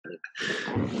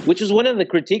which is one of the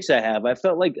critiques I have. I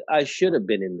felt like I should have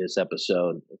been in this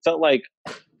episode. It felt like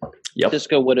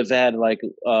Cisco would have had like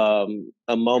a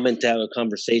moment to have a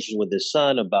conversation with his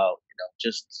son about,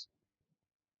 just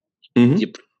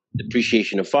the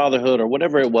appreciation of fatherhood or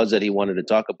whatever it was that he wanted to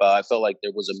talk about. I felt like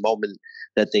there was a moment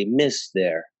that they missed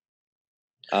there.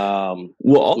 Who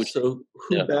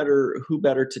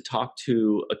better to talk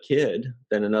to a kid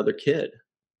than another kid?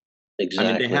 Exactly.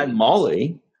 I mean, they had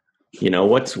Molly.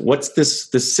 What's this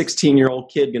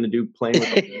 16-year-old kid going to do playing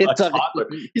with a toddler?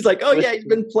 He's like, oh yeah, he's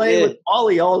been playing with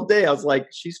Molly all day. I was like,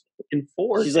 she's in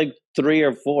 4. She's like 3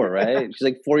 or 4, right? She's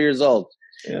like 4 years old.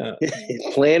 Yeah.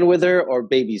 Playing with her or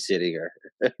babysitting her.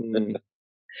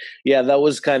 Yeah, that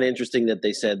was kind of interesting that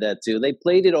they said that too. They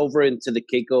played it over into the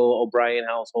Keiko O'Brien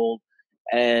household,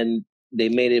 and they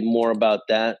made it more about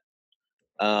that.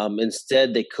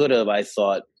 Instead, they could have, I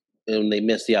thought, and they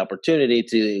missed the opportunity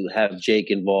to have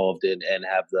Jake involved and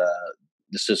have the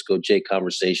Cisco Jake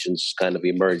conversations kind of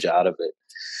emerge out of it.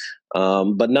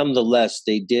 But nonetheless,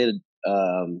 they did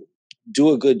do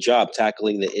a good job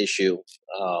tackling the issue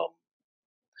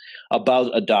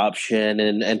about adoption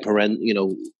and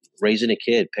raising a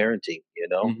kid, parenting,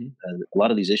 and a lot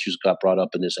of these issues got brought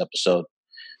up in this episode,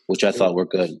 which I thought were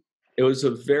good. It was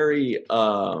a very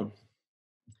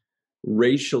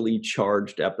racially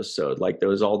charged episode. Like there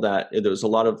was a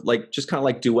lot of like, just kind of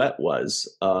like Duet was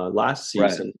last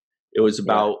season. Right. It was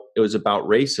about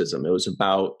racism. It was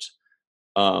about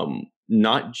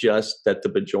not just that the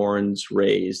Bajorans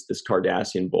raised this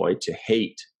Cardassian boy to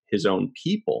hate his own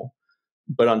people,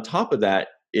 but on top of that,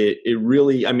 it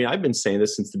really, I mean, I've been saying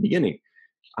this since the beginning.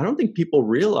 I don't think people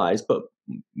realize, but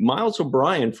Miles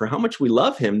O'Brien, for how much we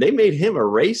love him, they made him a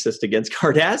racist against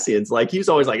Cardassians. Like he was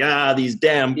always like, these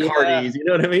damn Cardis, you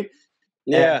know what I mean?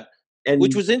 Yeah. And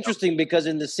which was interesting because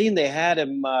in the scene they had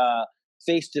him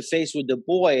face to face with the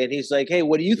boy, and he's like, "Hey,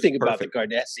 what do you think about the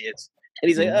Cardassians?" And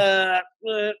he's like,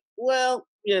 well,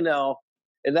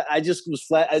 And I just was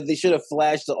they should have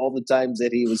flashed all the times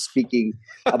that he was speaking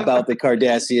about the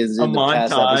Cardassians in the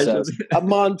past episodes. A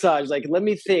montage, like, let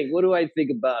me think. What do I think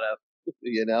about him?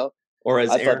 Or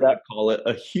as Aaron would call it,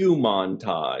 a Hugh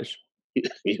montage.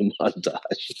 Hugh montage.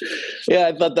 Yeah,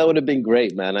 I thought that would have been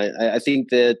great, man. I think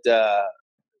that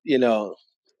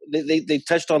they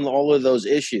touched on all of those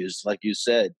issues, like you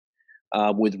said,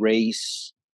 with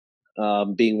race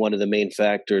being one of the main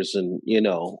factors, and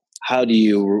how do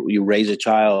you raise a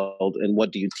child and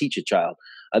what do you teach a child?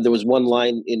 There was one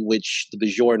line in which the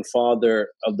Bajoran father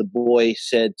of the boy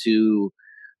said to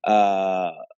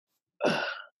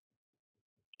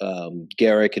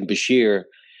Garrick and Bashir,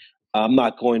 "I'm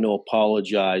not going to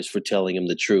apologize for telling him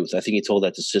the truth." I think he told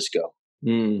that to Cisco.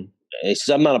 He says,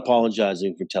 "I'm not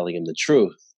apologizing for telling him the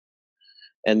truth."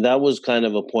 And that was kind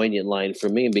of a poignant line for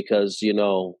me because,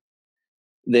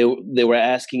 they were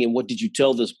asking him, "What did you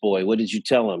tell this boy? What did you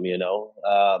tell him?"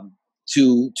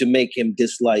 To make him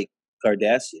dislike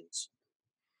Cardassians.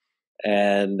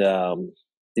 And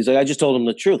he's like, "I just told him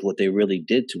the truth, what they really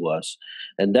did to us."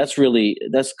 And that's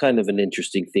kind of an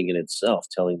interesting thing in itself,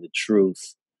 telling the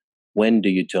truth. When do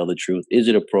you tell the truth? Is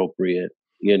it appropriate?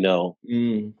 And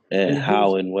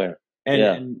how and where?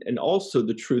 And also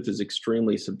the truth is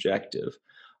extremely subjective.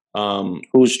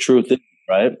 Whose truth is,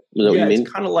 right?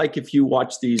 It's kind of like if you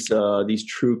watch these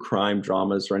true crime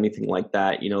dramas or anything like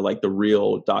that, like the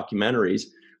real documentaries,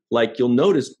 like you'll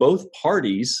notice both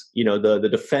parties, the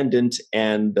defendant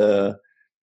and the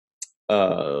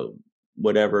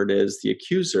whatever it is, the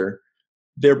accuser,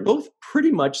 they're both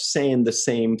pretty much saying the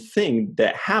same thing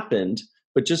that happened,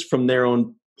 but just from their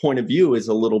own point of view is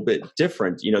a little bit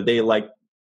different.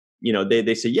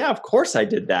 They say, "Yeah, of course I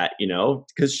did that,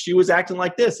 because she was acting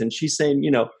like this." And she's saying,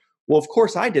 "Well, of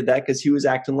course I did that because he was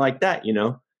acting like that,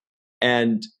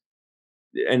 And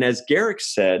as Garrick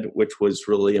said, which was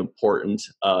really important,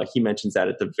 he mentions that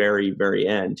at the very, very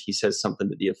end. He says something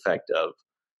to the effect of,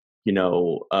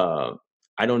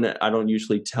 I don't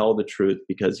usually tell the truth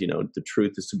because, the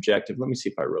truth is subjective. Let me see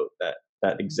if I wrote that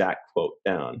exact quote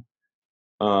down.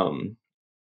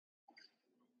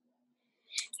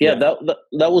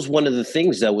 That was one of the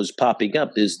things that was popping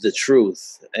up, is the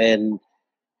truth. And,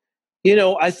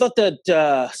 I thought that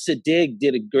Siddig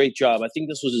did a great job. I think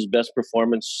this was his best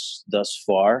performance thus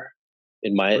far,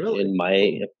 in my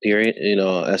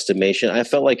estimation. I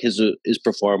felt like his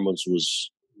performance was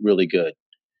really good.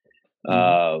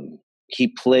 He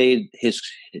played his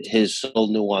subtle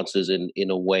nuances in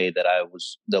a way that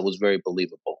was very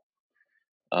believable.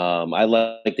 I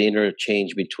like the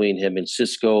interchange between him and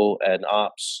Cisco and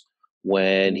Ops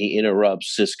when he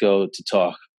interrupts Cisco to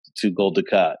talk to Gul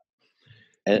Dukat.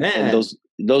 And those,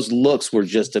 those looks were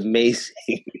just amazing.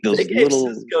 Those they gave little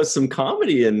Sisko some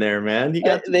comedy in there, man. He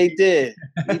got they did.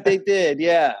 They did.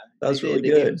 Yeah, that was really They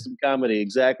gave him good. some comedy.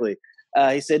 Exactly.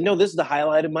 He said, "No, this is the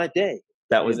highlight of my day."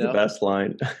 That was the best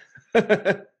line.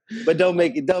 But don't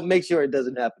make sure it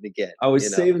doesn't happen again. I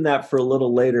was saving that for a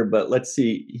little later, but let's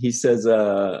see. He says,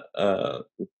 what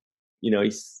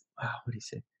did he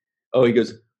say? Oh, he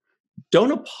goes,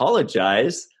 "Don't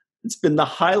apologize. It's been the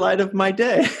highlight of my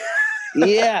day."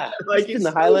 Yeah, like he's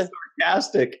the highlight.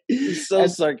 Sarcastic. He's so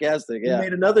sarcastic. Yeah. He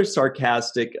made another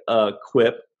sarcastic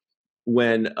quip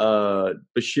when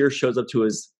Bashir shows up to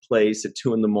his place at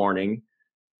 2 a.m,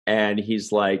 and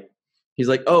he's like,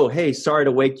 "Oh, hey, sorry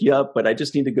to wake you up, but I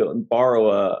just need to go and borrow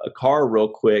a car real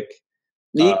quick."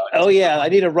 I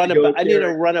need to run about. I need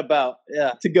to run about.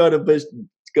 Yeah, to go to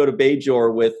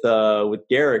Bajor with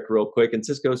Garrick real quick. And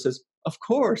Sisko says, "Of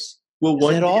course. Will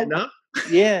one be enough?"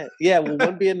 Yeah. Will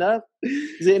one be enough?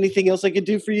 Is there anything else I could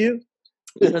do for you?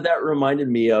 That reminded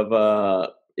me of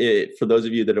for those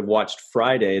of you that have watched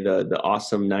Friday, the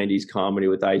awesome 90s comedy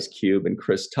with Ice Cube and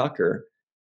Chris Tucker.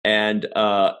 And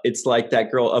it's like that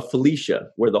girl, Felicia,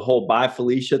 where the whole "Bye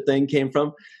Felicia" thing came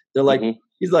from. They're like,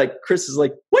 he's like, Chris is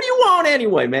like, "What do you want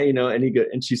anyway, man?"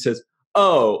 And she says,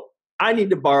 "Oh, I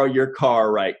need to borrow your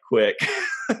car right quick."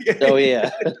 Oh yeah.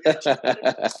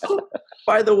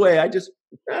 By the way, I just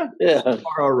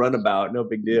borrow a runabout, no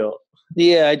big deal.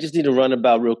 Yeah, I just need to run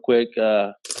about real quick.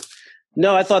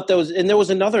 No, I thought there was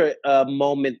another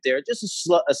moment there, just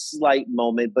a slight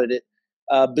moment, but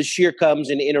Bashir comes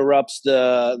and interrupts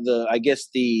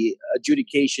the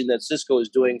adjudication that Sisko is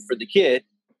doing for the kid,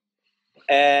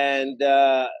 and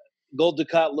Gul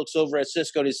Dukat looks over at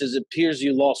Sisko and he says, "It appears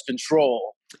you lost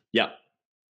control." Yeah,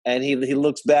 and he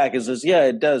looks back and says, "Yeah,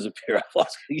 it does appear I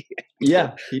lost."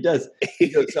 Yeah, he does. He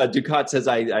goes, Dukat says,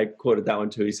 I quoted that one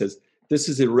too. He says, "This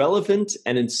is irrelevant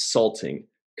and insulting,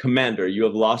 Commander. You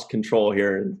have lost control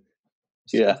here." And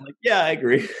yeah, like, yeah, I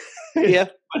agree. Yeah,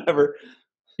 whatever.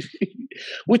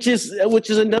 Which is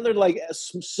another like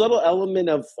subtle element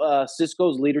of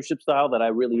Sisko's leadership style that I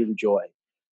really enjoy.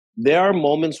 There are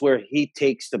moments where he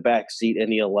takes the back seat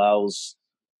and he allows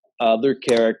other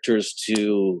characters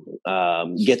to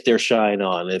get their shine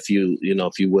on, if you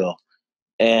will,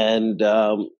 and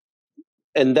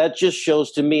that just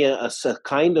shows to me a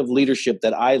kind of leadership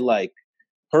that I like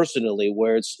personally,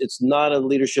 where it's not a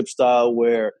leadership style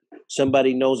where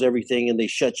somebody knows everything and they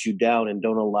shut you down and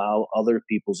don't allow other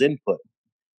people's input.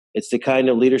 It's the kind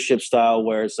of leadership style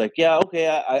where it's like, yeah, okay,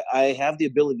 I have the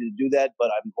ability to do that, but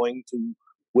I'm going to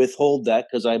withhold that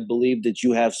because I believe that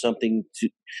you have something to,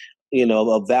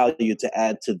 of value to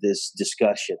add to this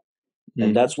discussion. Mm-hmm.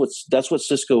 And that's what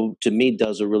Sisko to me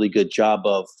does a really good job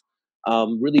of,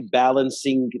 really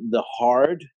balancing the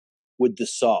hard with the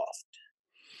soft.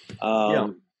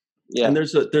 Yeah. And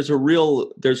there's a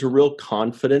real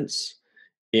confidence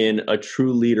in a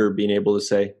true leader being able to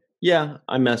say, "Yeah,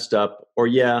 I messed up," or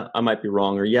 "Yeah, I might be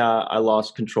wrong," or "Yeah, I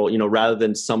lost control," rather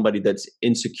than somebody that's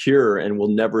insecure and will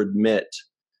never admit,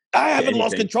 "I haven't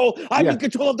lost control. I'm in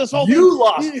control of this whole thing. You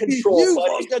lost control. You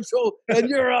lost control, and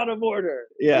you're out of order."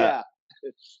 Yeah.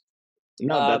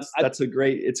 No, it's a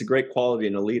great quality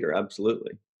in a leader.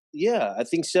 Absolutely. Yeah, I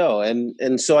think so.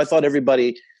 And so I thought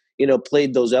everybody,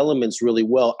 played those elements really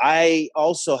well. I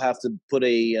also have to put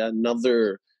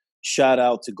another shout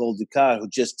out to Gul Dukat, who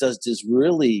just does this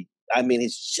really,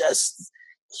 it's just,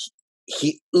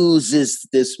 he oozes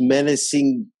this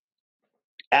menacing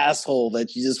asshole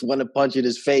that you just want to punch in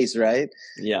his face, right?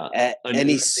 Yeah. And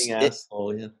he's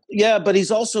asshole, yeah. Yeah, but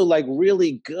he's also like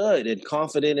really good and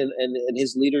confident, and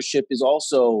his leadership is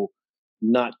also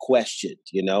not questioned.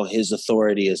 His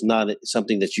authority is not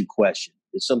something that you question.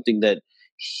 It's something that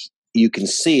you can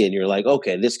see and you're like,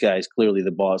 okay, this guy's clearly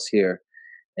the boss here,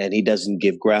 and he doesn't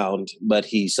give ground, but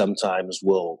he sometimes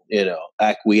will,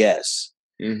 acquiesce.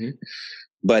 Mm-hmm.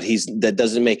 But that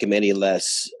doesn't make him any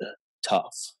less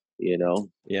tough.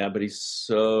 Yeah, but he's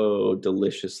so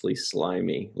deliciously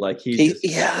slimy. Like you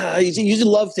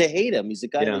love to hate him. He's the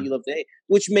guy that you love to hate,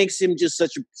 which makes him just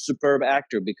such a superb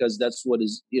actor, because that's what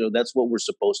we're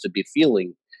supposed to be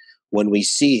feeling when we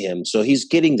see him. So he's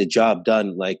getting the job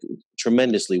done like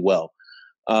tremendously well.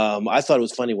 I thought it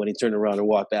was funny when he turned around and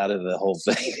walked out of the whole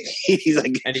thing. He's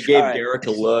like, and he gave Garrick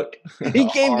a look. He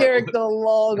gave Garrick the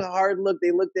long, hard look.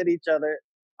 They looked at each other.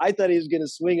 I thought he was going to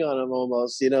swing on him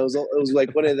almost. It was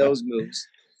like one of those moves.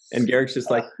 And Garrick's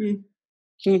just like,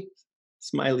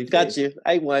 smiley face. Got you.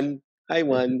 I won.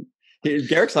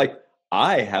 Garrick's like,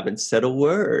 "I haven't said a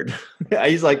word."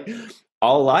 He's like,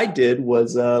 all I did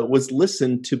was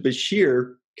listen to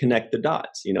Bashir connect the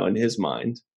dots, in his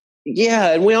mind.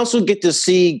 Yeah, and we also get to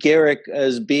see Garrick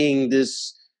as being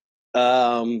this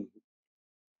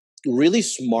Really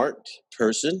smart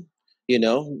person,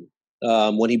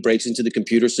 when he breaks into the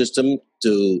computer system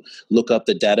to look up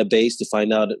the database to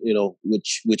find out,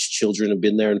 which children have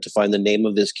been there and to find the name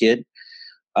of this kid.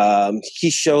 He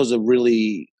shows a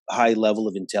really high level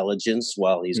of intelligence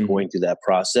while he's going through that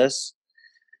process.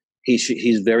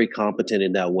 He's very competent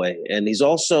in that way, and he's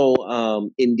also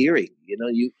endearing.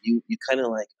 You kind of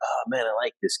like, oh man, I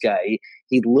like this guy.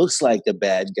 He looks like the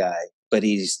bad guy, but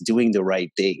he's doing the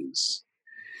right things.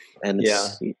 And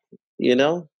it's,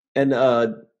 And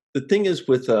the thing is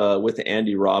with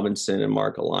Andy Robinson and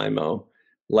Mark Alimo,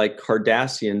 like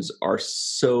Cardassians are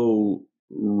so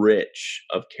rich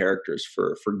of characters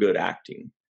for good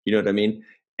acting. You know what I mean?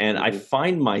 And I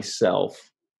find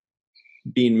myself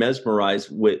being mesmerized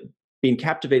with being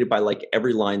captivated by like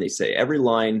every line they say. Every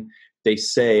line they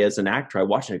say as an actor, I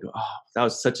watch it, I go, oh, that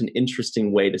was such an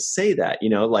interesting way to say that.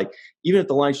 Like even if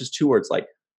the line's just two words, like,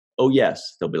 oh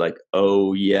yes, they'll be like,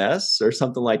 oh yes, or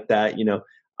something like that.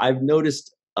 I've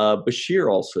noticed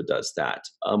Bashir also does that,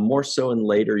 more so in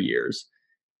later years.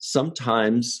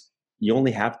 Sometimes you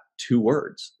only have two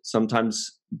words.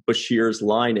 Sometimes Bashir's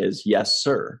line is yes,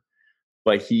 sir,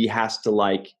 but he has to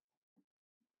like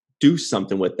do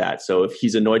something with that. So if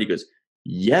he's annoyed, he goes,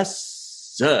 yes,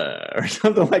 sir, or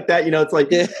something like that. It's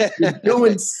like you're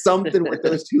doing something with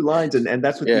those two lines. And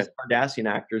that's what these Cardassian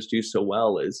actors do so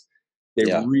well is they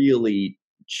really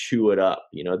chew it up.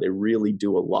 They really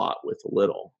do a lot with a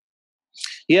little.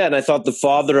 Yeah, and I thought the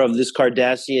father of this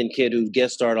Cardassian kid who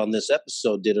guest starred on this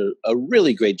episode did a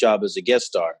really great job as a guest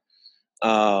star.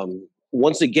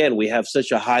 Once again, we have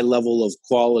such a high level of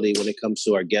quality when it comes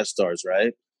to our guest stars,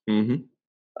 right? Mm-hmm.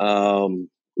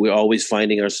 We're always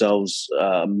finding ourselves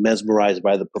mesmerized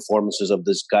by the performances of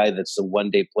this guy that's a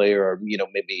one-day player, or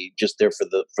maybe just there for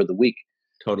the week.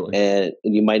 Totally. And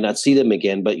you might not see them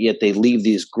again, but yet they leave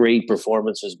these great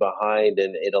performances behind,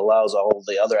 and it allows all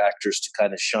the other actors to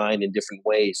kind of shine in different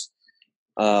ways.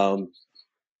 The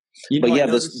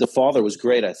father was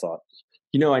great, I thought.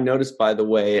 I noticed, by the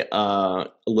way, a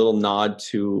little nod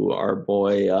to our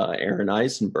boy Aaron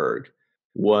Eisenberg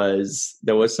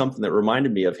there was something that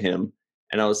reminded me of him.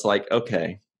 And I was like,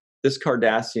 okay, this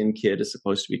Cardassian kid is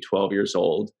supposed to be 12 years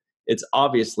old. It's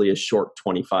obviously a short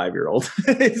 25-year-old.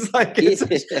 It's like,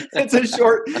 it's a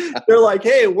short, they're like,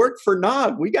 hey, it worked for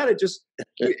Nog. We got to just,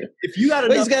 if you got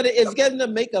enough. He's got enough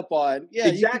makeup on. Yeah,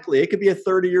 exactly. It could be a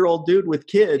 30-year-old dude with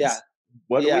kids. Yeah.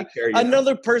 What do we care?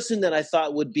 Another person that I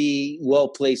thought would be well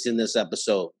placed in this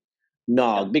episode,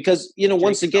 Nog, because,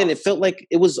 once again, it felt like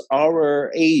it was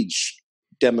our age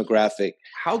demographic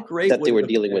that they were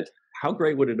dealing with. How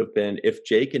great would it have been if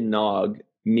Jake and Nog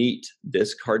meet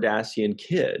this Cardassian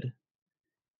kid,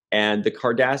 and the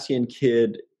Cardassian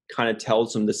kid kind of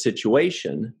tells them the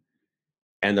situation,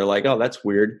 and they're like, oh, that's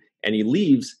weird. And he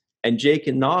leaves, and Jake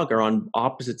and Nog are on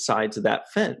opposite sides of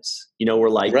that fence. We're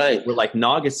like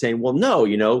Nog is saying, well, no,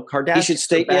 Cardassians he should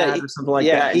stay bad or something like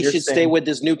that. He should stay with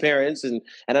his new parents, and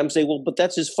I'm saying, well, but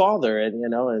that's his father,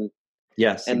 and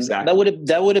yes, and exactly.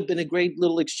 that would have been a great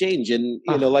little exchange. And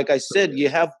like I said, you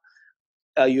have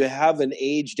an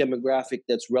age demographic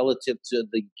that's relative to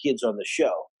the kids on the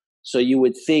show. So you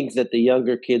would think that the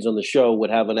younger kids on the show would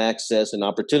have an access and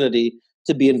opportunity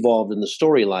to be involved in the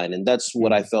storyline. And that's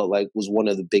what I felt like was one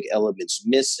of the big elements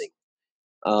missing.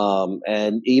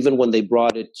 And even when they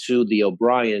brought it to the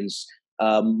O'Briens,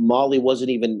 Molly wasn't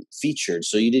even featured.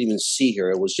 So you didn't even see her.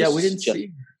 It was just, we didn't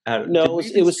see her. No,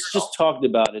 it was just talked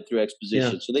about it through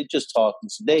exposition. Yeah. So they just talked,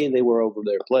 and today they were over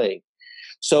there playing.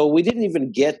 So we didn't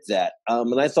even get that.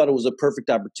 And I thought it was a perfect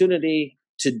opportunity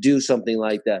to do something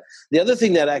like that. The other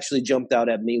thing that actually jumped out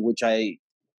at me, which I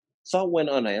thought went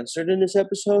unanswered in this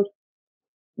episode,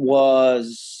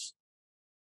 was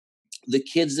the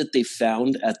kids that they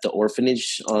found at the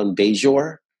orphanage on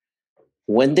Bajor.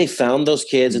 When they found those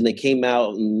kids and they came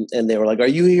out and they were like, are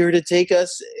you here to take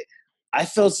us? I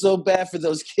felt so bad for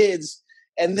those kids.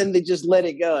 And then they just let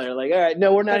it go. They're like, all right,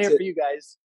 no, we're not here for you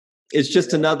guys. It's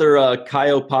just another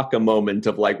Kaiopaka moment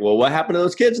of like, well, what happened to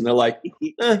those kids? And they're like,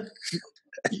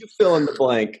 you fill in the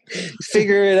blank.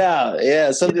 Figure it out.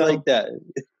 Yeah, something like that.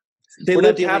 They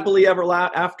lived happily ever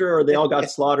after, or they all got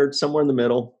slaughtered somewhere in the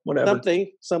middle, whatever.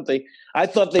 Something. I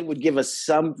thought they would give us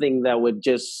something that would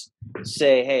just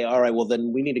say, hey, all right, well,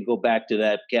 then we need to go back to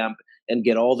that camp and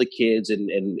get all the kids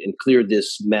and clear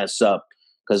this mess up,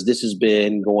 because this has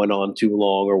been going on too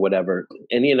long or whatever.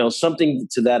 And, something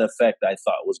to that effect I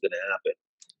thought was going to happen.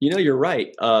 You're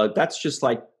right. That's just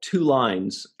like two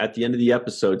lines at the end of the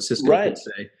episode. Sisko could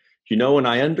say, and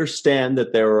I understand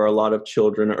that there are a lot of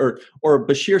children, or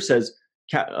Bashir says,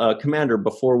 Commander,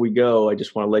 before we go, I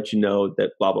just want to let you know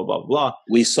that blah, blah, blah, blah.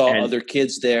 We saw other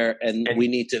kids there, and we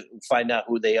need to find out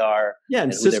who they are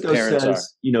and who their Sisko parents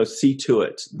says, are. See to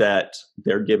it that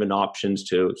they're given options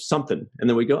to something. And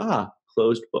then we go,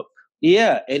 closed book.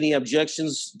 Yeah. Any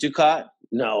objections, Dukat?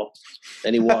 No.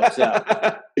 And he walks out.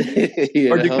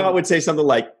 Or Dukat would say something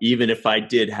like, even if I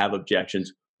did have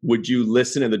objections, would you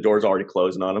listen? And the door's already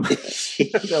closing on him.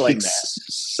 They're like,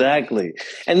 exactly.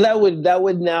 And that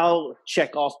would now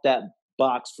check off that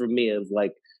box for me of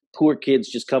like, poor kids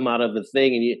just come out of the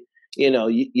thing, and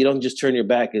you don't just turn your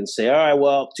back and say, all right,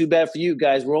 well, too bad for you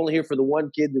guys. We're only here for the one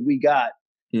kid that we got,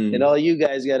 and all you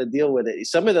guys got to deal with it.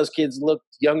 Some of those kids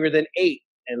looked younger than 8,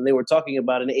 and they were talking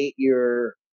about an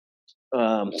 8-year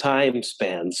time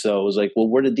span. So it was like, well,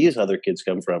 where did these other kids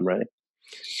come from, right?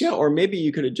 Yeah, or maybe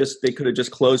they could have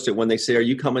just closed it when they say, "Are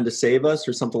you coming to save us?"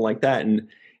 or something like that.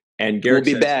 And Garrick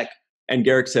will be back. And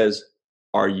Garrick says,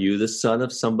 "Are you the son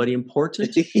of somebody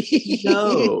important?"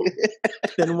 No.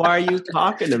 Then why are you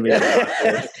talking to me about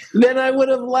this? Then I would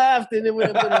have laughed, and it would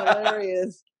have been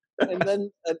hilarious. And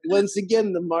then once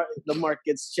again, the mark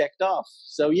gets checked off.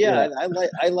 So yeah.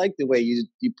 I like the way you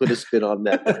put a spin on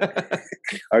that.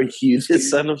 Are you the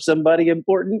son of somebody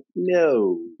important?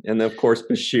 No. And of course,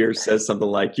 Bashir says something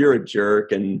like, "You're a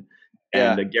jerk," and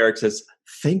Garrick says,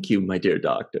 "Thank you, my dear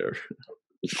doctor."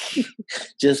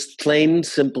 Just plain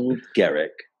simple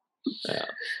Garrick.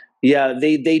 Yeah,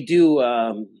 they do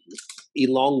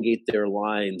elongate their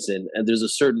lines, and there's a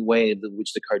certain way in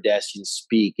which the Cardassians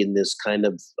speak in this kind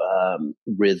of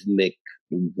rhythmic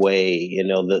way.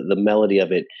 The melody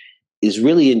of it is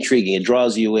really intriguing. It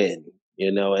draws you in,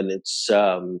 and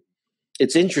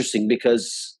it's interesting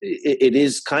because it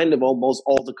is kind of almost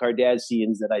all the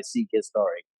Cardassians that I see guest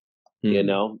starring,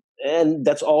 and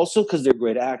that's also because they're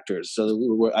great actors.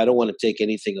 So I don't want to take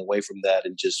anything away from that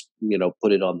and just,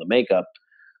 put it on the makeup.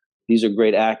 These are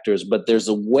great actors, but there's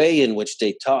a way in which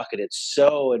they talk, and it's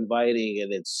so inviting,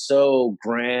 and it's so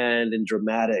grand and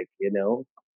dramatic,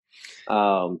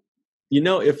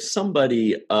 if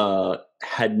somebody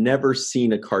had never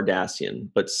seen a Cardassian,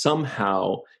 but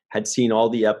somehow had seen all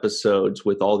the episodes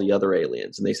with all the other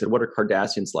aliens, and they said, "What are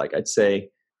Cardassians like?" I'd say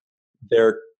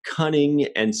they're cunning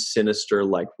and sinister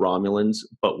like Romulans,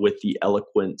 but with the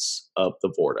eloquence of the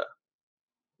Vorta.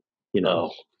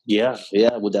 Yeah,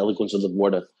 with the eloquence of the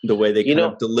Vorta. The way they kind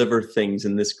of deliver things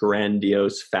in this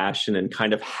grandiose fashion and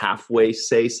kind of halfway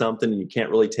say something, and you can't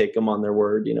really take them on their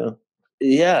word,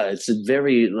 Yeah, it's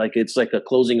it's like a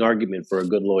closing argument for a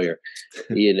good lawyer,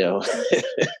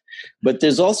 But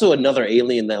there's also another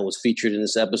alien that was featured in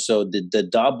this episode, the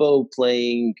Dabo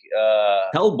playing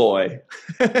Hellboy.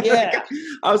 Yeah.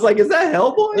 I was like, is that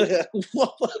Hellboy?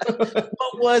 What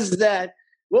was that?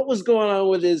 What was going on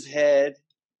with his head?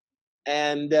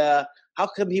 And how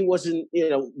come he wasn't,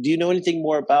 do you know anything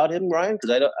more about him, Ryan?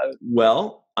 Because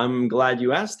Well, I'm glad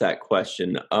you asked that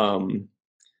question.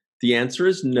 The answer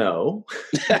is no.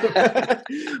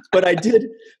 But I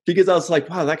did, because I was like,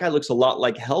 wow, that guy looks a lot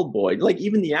like Hellboy. Like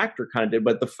even the actor kind of did,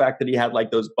 but the fact that he had like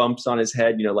those bumps on his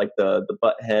head, like the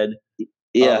butt head.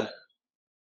 Yeah.